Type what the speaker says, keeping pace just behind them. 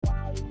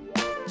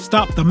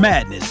Stop the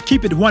madness.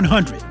 Keep it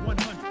 100.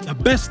 The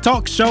best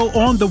talk show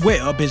on the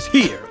web is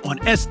here on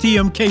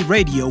STMK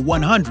Radio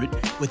 100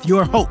 with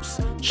your hosts,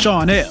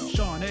 Sean L.,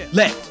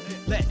 Let,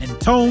 and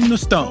Tone the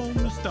Stone.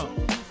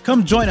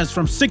 Come join us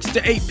from 6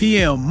 to 8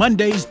 p.m.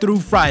 Mondays through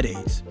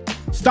Fridays.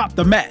 Stop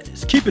the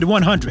madness. Keep it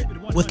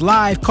 100 with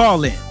live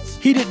call-ins,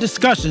 heated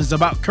discussions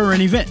about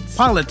current events,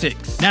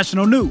 politics,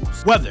 national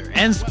news, weather,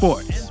 and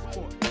sports.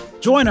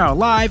 Join our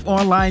live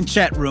online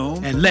chat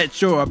room and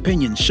let your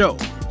opinion show.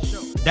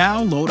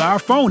 Download our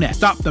phone app.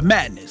 Stop the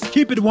madness.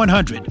 Keep it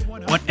 100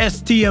 on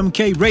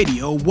STMK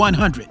Radio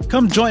 100.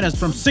 Come join us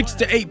from 6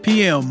 to 8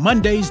 p.m.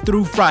 Mondays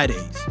through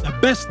Fridays. The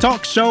best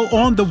talk show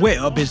on the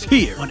web is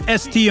here on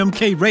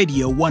STMK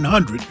Radio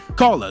 100.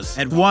 Call us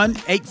at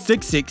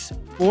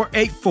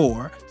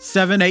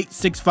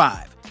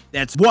 1-866-484-7865.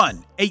 That's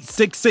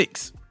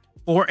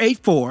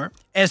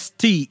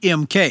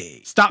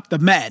 1-866-484-STMK. Stop the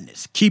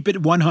madness. Keep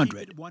it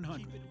 100.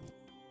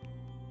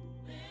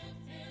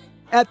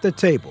 At the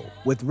Table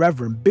with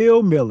Reverend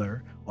Bill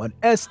Miller on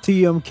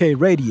STMK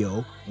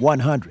Radio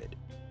 100.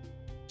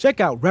 Check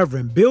out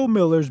Reverend Bill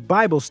Miller's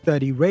Bible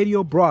Study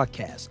radio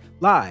broadcast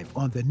live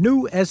on the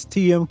new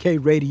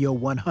STMK Radio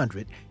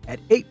 100 at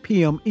 8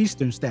 p.m.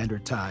 Eastern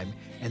Standard Time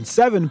and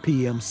 7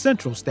 p.m.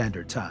 Central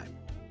Standard Time.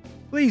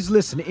 Please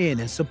listen in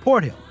and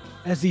support him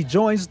as he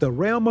joins the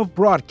realm of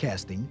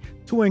broadcasting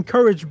to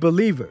encourage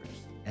believers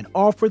and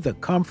offer the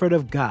comfort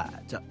of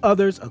God to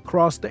others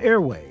across the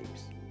airwaves.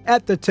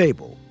 At the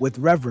Table with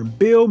Reverend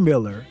Bill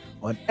Miller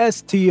on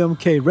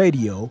STMK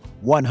Radio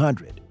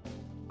 100.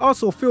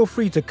 Also, feel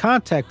free to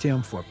contact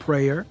him for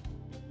prayer,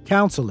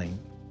 counseling,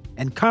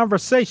 and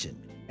conversation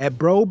at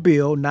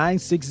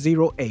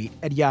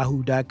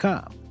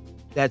brobill9608@yahoo.com.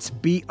 That's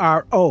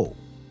BROBILL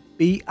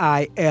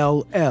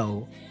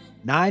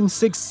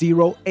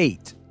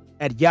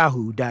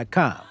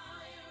 9608@yahoo.com.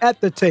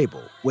 At the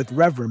Table with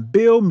Reverend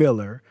Bill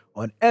Miller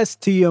on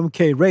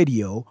STMK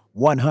Radio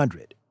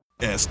 100.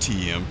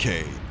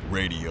 STMK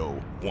Radio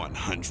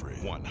 100.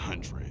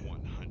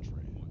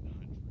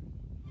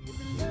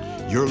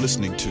 You're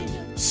listening to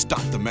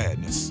Stop the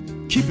Madness,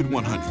 Keep It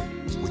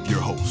 100 with your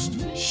host,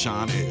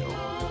 Sean L.,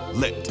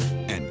 Let,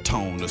 and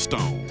Tone the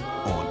Stone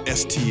on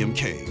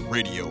STMK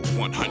Radio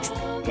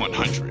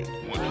 100.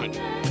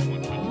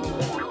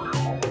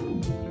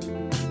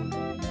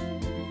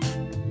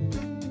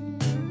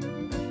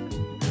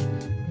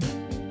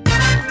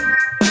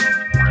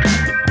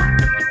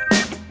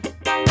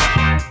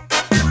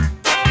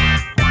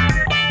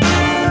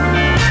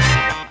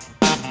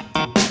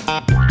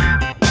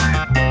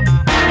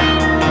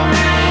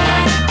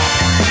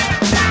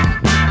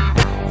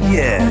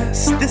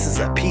 This is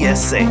a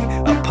PSA,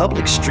 a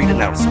public street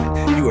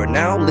announcement. You are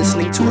now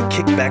listening to a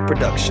Kickback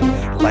production.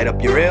 Light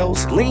up your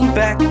L's, lean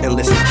back, and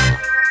listen.